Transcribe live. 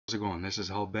How's it going? This is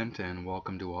Hellbent and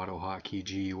welcome to AutoHotkey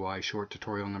GUI short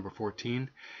tutorial number 14.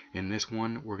 In this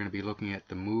one we're going to be looking at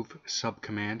the move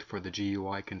subcommand for the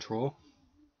GUI control.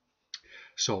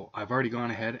 So I've already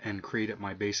gone ahead and created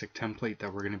my basic template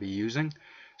that we're going to be using.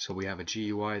 So we have a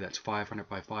GUI that's 500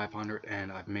 by 500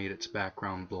 and I've made its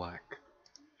background black.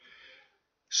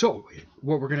 So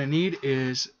what we're going to need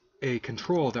is a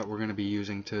control that we're going to be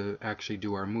using to actually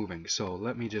do our moving. So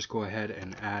let me just go ahead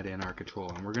and add in our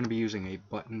control, and we're going to be using a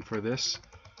button for this,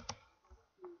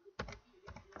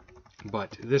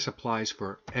 but this applies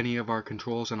for any of our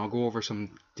controls, and I'll go over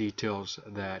some details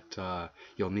that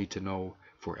you'll need to know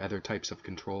for other types of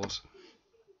controls.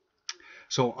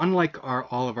 So unlike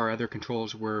all of our other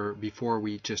controls where before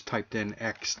we just typed in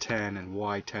X10 and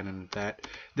Y10 and that,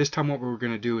 this time what we're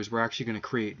going to do is we're actually going to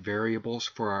create variables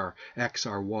for our X,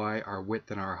 our Y, our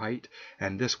width, and our height.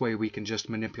 And this way we can just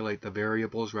manipulate the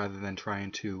variables rather than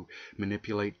trying to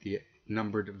manipulate the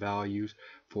numbered values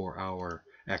for our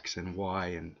X and Y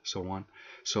and so on.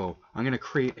 So I'm going to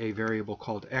create a variable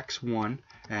called X1,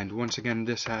 and once again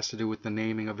this has to do with the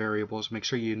naming of variables. Make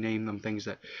sure you name them things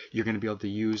that you're going to be able to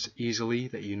use easily,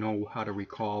 that you know how to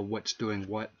recall what's doing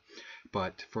what.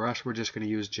 But for us, we're just going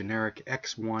to use generic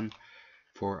X1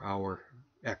 for our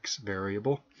X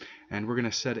variable, and we're going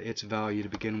to set its value to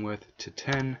begin with to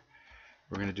 10.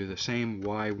 We're going to do the same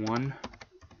Y1.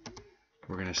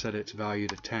 We're going to set its value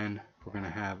to 10. We're going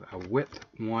to have a width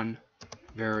 1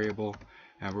 variable,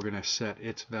 and we're going to set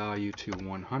its value to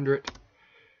 100,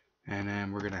 and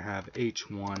then we're going to have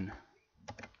H1,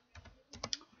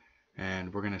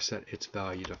 and we're going to set its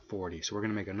value to 40. So we're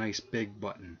going to make a nice big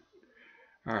button.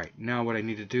 Alright, now what I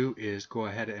need to do is go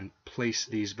ahead and place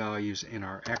these values in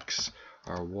our X,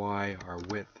 our Y, our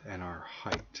width, and our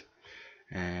height.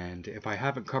 And if I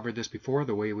haven't covered this before,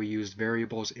 the way we used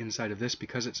variables inside of this,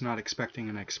 because it's not expecting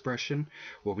an expression,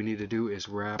 what we need to do is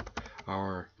wrap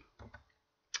our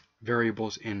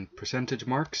variables in percentage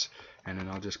marks, and then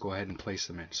I'll just go ahead and place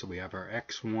them in. So we have our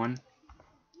X1,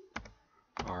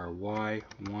 our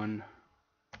Y1,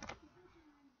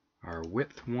 our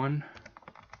width 1,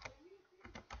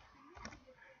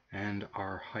 and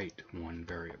our height 1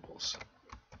 variables.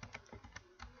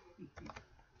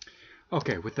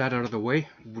 Okay, with that out of the way,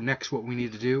 next what we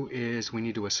need to do is we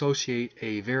need to associate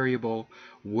a variable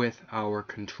with our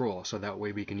control, so that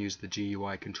way we can use the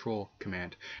GUI control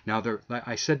command. Now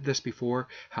I said this before,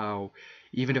 how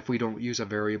even if we don't use a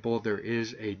variable, there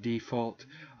is a default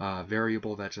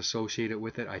variable that's associated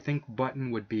with it. I think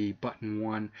button would be button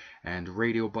 1, and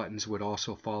radio buttons would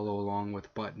also follow along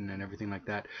with button and everything like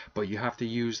that, but you have to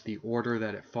use the order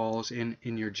that it falls in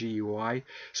your GUI.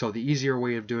 So the easier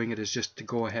way of doing it is just to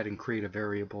go ahead and create a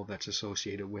variable that's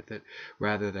associated with it,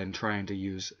 rather than trying to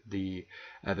use the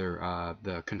other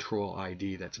the control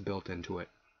ID that's built into it.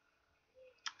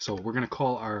 So we're going to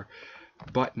call our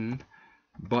button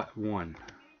but1.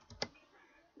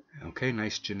 Okay,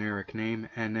 nice generic name,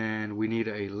 and then we need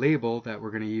a label that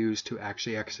we're going to use to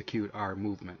actually execute our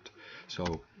movement.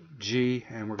 So G,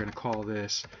 and we're going to call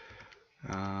this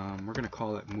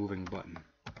moving button.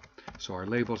 So our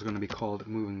label is going to be called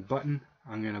moving button.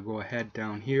 I'm going to go ahead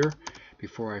down here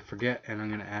before I forget, and I'm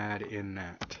going to add in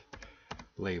that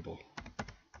label,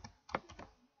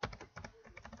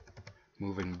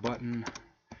 moving button,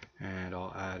 and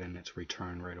I'll add in its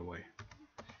return right away.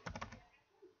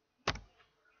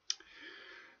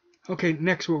 Okay,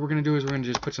 next what we're going to do is we're going to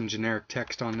just put some generic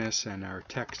text on this, and our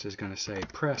text is going to say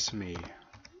press me.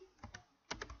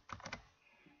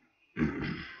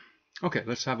 Okay,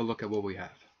 let's have a look at what we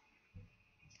have.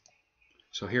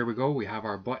 So here we go, we have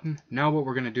our button. Now what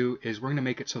we're going to do is we're going to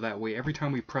make it so that way every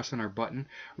time we press on our button,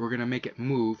 we're going to make it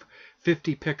move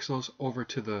 50 pixels over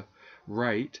to the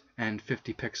right and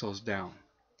 50 pixels down.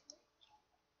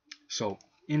 So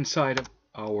inside of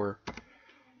our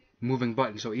moving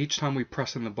button, so each time we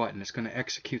press on the button, it's going to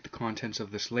execute the contents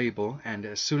of this label, and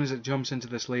as soon as it jumps into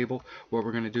this label, what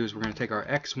we're going to do is we're going to take our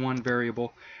X1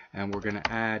 variable and we're going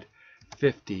to add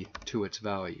 50 to its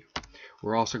value.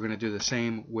 We're also going to do the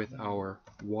same with our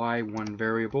Y1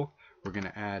 variable. We're going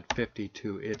to add 50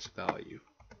 to its value.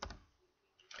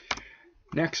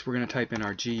 Next, we're going to type in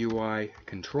our GUI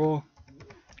control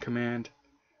command,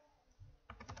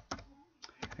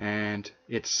 and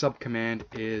its subcommand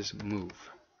is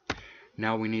move.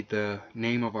 Now we need the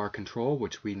name of our control,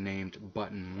 which we named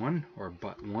button1 or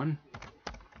but1,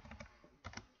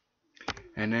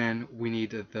 and then we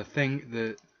need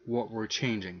what we're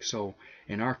changing. So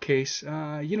in our case,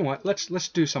 you know what, let's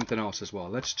do something else as well.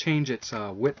 Let's change its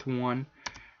width 1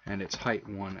 and its height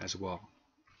 1 as well.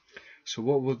 So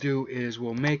what we'll do is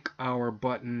we'll make our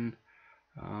button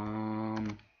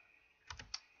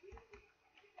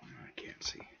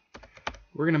let's see.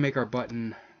 We're going to make our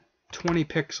button 20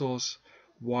 pixels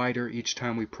wider each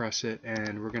time we press it,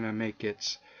 and we're going to make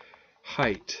its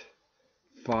height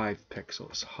 5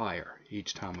 pixels higher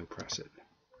each time we press it.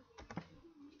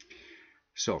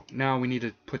 So now we need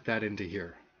to put that into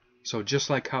here. So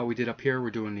just like how we did up here, we're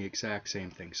doing the exact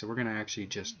same thing. So we're going to actually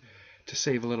just, to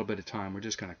save a little bit of time, we're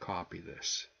just going to copy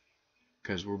this,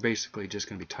 because we're basically just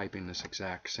going to be typing this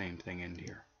exact same thing in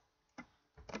here.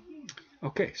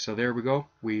 Okay, so there we go.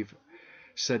 We've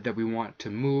said that we want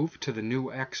to move to the new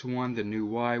X1, the new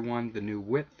Y1, the new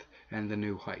width, and the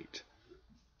new height.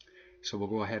 So we'll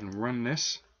go ahead and run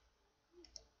this.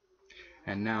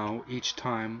 And now each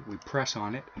time we press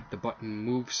on it, the button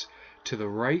moves to the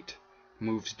right,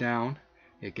 moves down,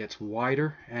 it gets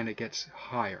wider, and it gets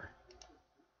higher.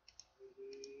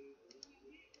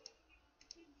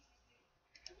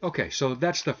 Okay, so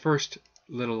that's the first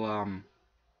little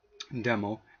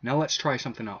demo. Now let's try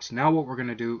something else. Now what we're going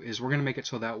to do is we're going to make it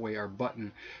so that way our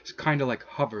button kind of like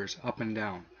hovers up and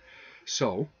down.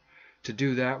 So to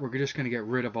do that, we're just going to get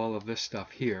rid of all of this stuff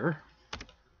here.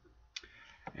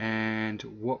 And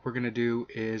what we're going to do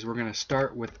is we're going to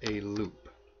start with a loop.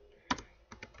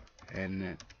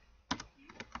 And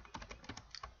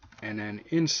then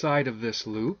inside of this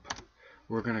loop,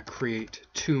 we're going to create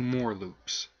 2 more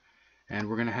loops. And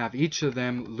we're going to have each of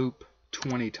them loop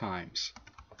 20 times.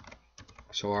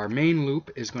 So our main loop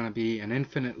is going to be an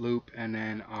infinite loop, and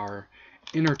then our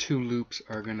inner 2 loops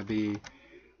are going to be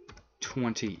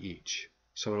 20 each.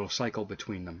 So it'll cycle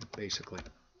between them, basically.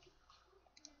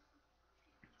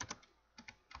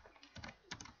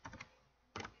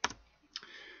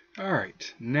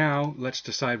 Alright, now let's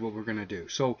decide what we're going to do.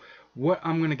 So what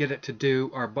I'm going to get it to do,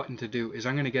 our button to do, is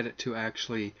I'm going to get it to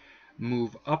actually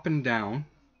move up and down,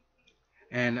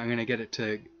 and I'm going to get it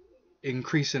to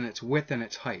increase in its width and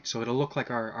its height. So it'll look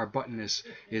like our button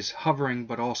is hovering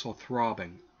but also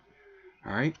throbbing.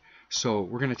 Alright, so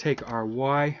we're going to take our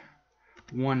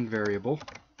Y1 variable,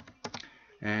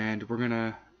 and we're going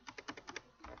to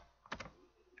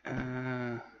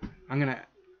I'm going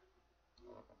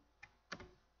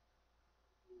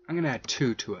to add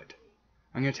 2 to it.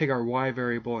 I'm going to take our Y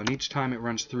variable, and each time it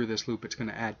runs through this loop, it's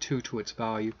going to add 2 to its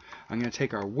value. I'm going to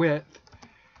take our width,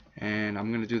 and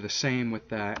I'm going to do the same with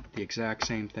that, the exact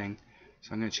same thing.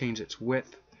 So I'm going to change its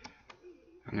width.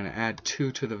 I'm going to add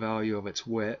 2 to the value of its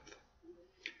width.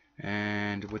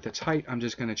 And with its height, I'm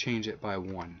just going to change it by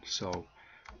 1. So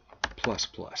plus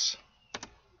plus.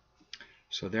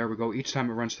 So there we go. Each time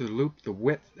it runs through the loop, the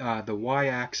width, the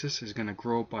y-axis is going to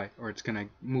grow by, or it's going to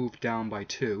move down by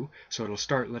 2. So it'll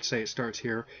start, let's say it starts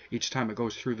here. Each time it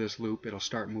goes through this loop, it'll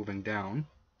start moving down.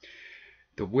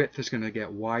 The width is going to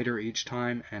get wider each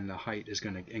time, and the height is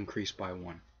going to increase by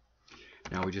 1.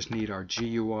 Now we just need our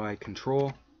GUI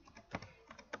control,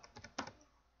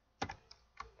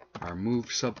 our move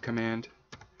subcommand,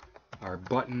 our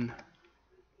button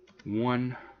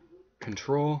 1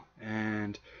 control,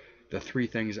 and the 3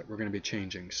 things that we're going to be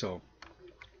changing. So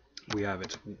we have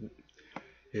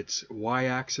its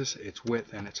y-axis, its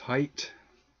width, and its height,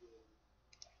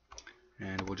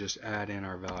 and we'll just add in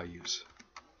our values.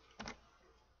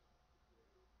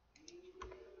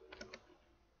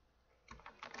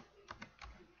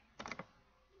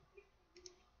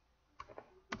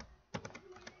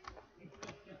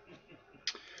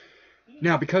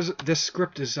 Now, because this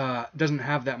script doesn't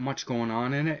have that much going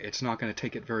on in it, it's not going to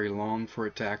take it very long for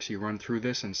it to actually run through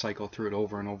this and cycle through it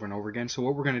over and over and over again. So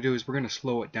what we're going to do is we're going to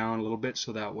slow it down a little bit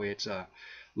so that way it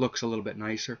looks a little bit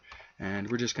nicer.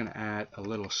 And we're just going to add a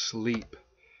little sleep.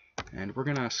 And we're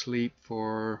going to sleep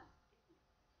for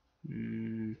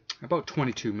about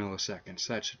 22 milliseconds.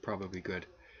 That should probably be good.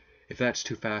 If that's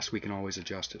too fast, we can always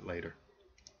adjust it later.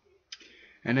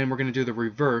 And then we're going to do the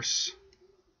reverse.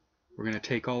 We're going to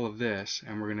take all of this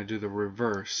and we're going to do the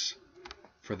reverse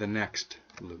for the next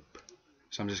loop.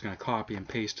 So I'm just going to copy and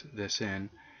paste this in,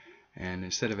 and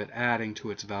instead of it adding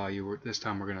to its value, this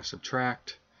time we're going to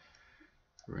subtract.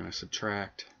 We're going to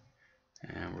subtract,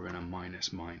 and we're going to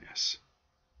minus minus.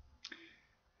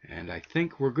 And I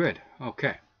think we're good.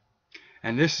 Okay.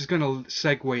 And this is going to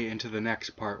segue into the next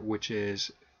part, which is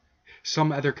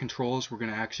some other controls. We're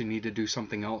going to actually need to do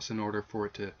something else in order for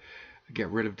it to get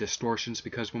rid of distortions,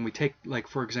 because when we take, like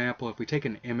for example, if we take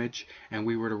an image and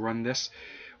we were to run this,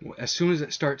 as soon as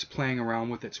it starts playing around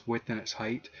with its width and its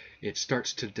height, it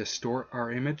starts to distort our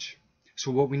image.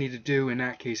 So what we need to do in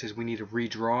that case is we need to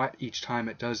redraw it each time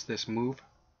it does this move,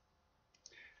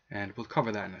 and we'll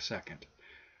cover that in a second.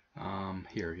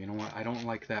 Here, you know what, I don't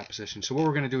like that position, so what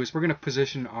we're going to do is we're going to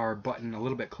position our button a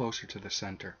little bit closer to the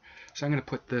center. So I'm going to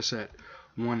put this at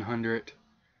 100.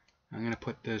 I'm going to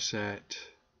put this at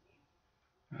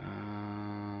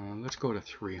Let's go to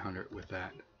 300 with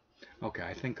that. Okay,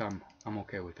 I think I'm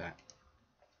okay with that.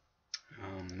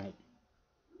 Nope.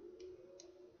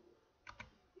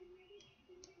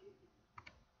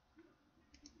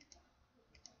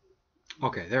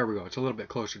 Okay, there we go. It's a little bit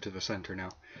closer to the center now.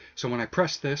 So when I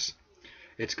press this,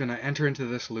 it's going to enter into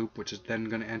this loop, which is then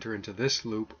going to enter into this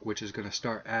loop, which is going to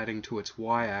start adding to its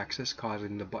y-axis,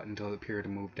 causing the button to appear to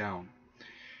move down.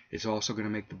 It's also going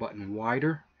to make the button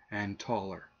wider and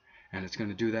taller. And it's going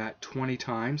to do that 20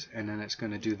 times, and then it's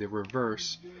going to do the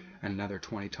reverse another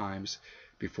 20 times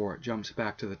before it jumps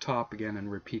back to the top again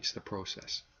and repeats the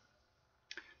process.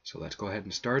 So let's go ahead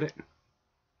and start it.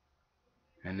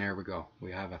 And there we go.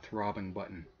 We have a throbbing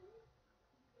button.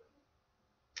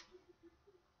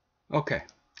 Okay.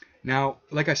 Now,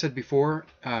 like I said before,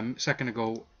 a second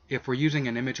ago, if we're using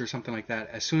an image or something like that,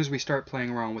 as soon as we start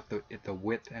playing around with the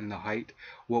width and the height,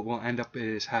 what we'll end up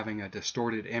is having a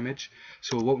distorted image.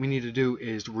 So what we need to do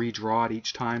is redraw it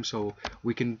each time. So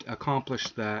we can accomplish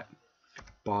that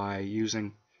by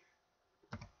using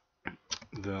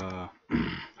the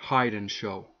hide and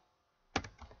show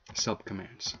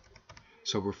subcommands.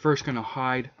 So we're first going to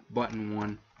hide button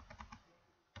 1,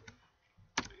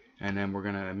 and then we're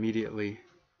going to immediately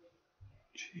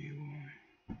GUI,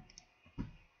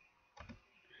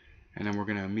 and then we're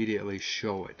going to immediately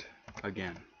show it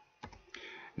again.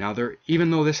 Now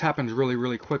even though this happens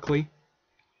really quickly,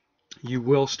 you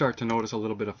will start to notice a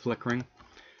little bit of flickering.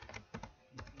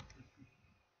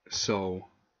 So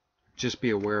just be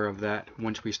aware of that.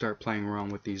 Once we start playing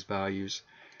around with these values,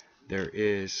 there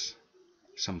is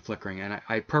some flickering, and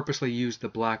I purposely used the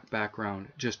black background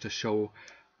just to show,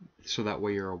 so that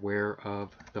way you're aware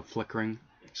of the flickering,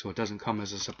 so it doesn't come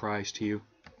as a surprise to you.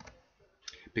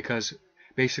 Because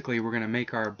basically we're going to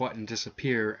make our button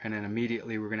disappear, and then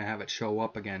immediately we're going to have it show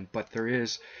up again, but there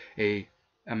is a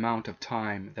amount of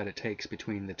time that it takes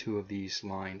between the two of these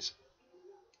lines.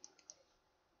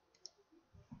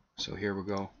 So here we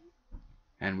go,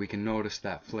 and we can notice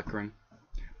that flickering,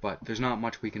 but there's not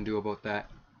much we can do about that.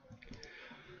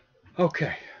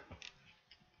 Okay,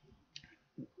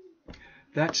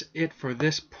 that's it for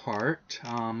this part.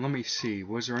 Let me see,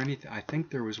 was there anything? I think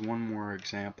there was one more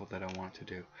example that I want to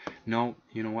do. No,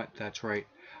 you know what, that's right.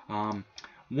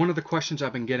 One of the questions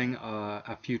I've been getting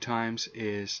a few times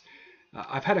is,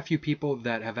 I've had a few people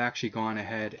that have actually gone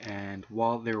ahead, and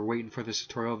while they were waiting for this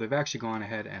tutorial, they've actually gone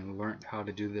ahead and learned how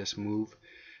to do this move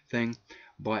thing,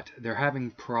 but they're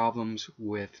having problems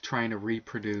with trying to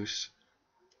reproduce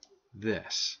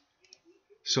this.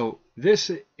 So this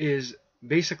is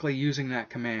basically using that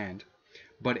command,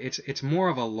 but it's more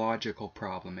of a logical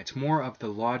problem. It's more of the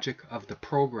logic of the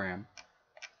program,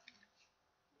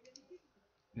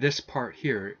 this part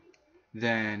here,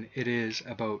 than it is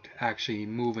about actually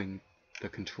moving the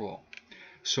control.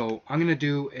 So I'm going to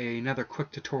do another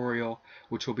quick tutorial,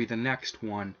 which will be the next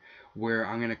one, where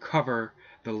I'm going to cover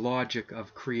the logic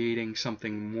of creating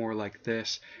something more like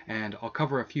this, and I'll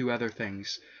cover a few other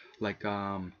things, like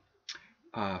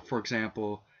for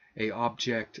example, a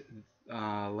object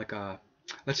like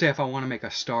let's say if I want to make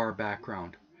a star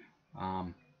background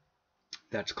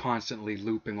that's constantly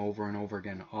looping over and over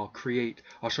again, I'll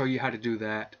show you how to do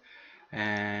that,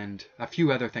 and a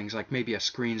few other things like maybe a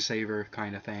screensaver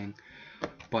kind of thing.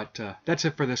 But that's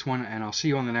it for this one, and I'll see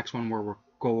you on the next one where we'll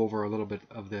go over a little bit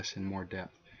of this in more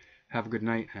depth. Have a good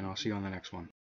night, and I'll see you on the next one.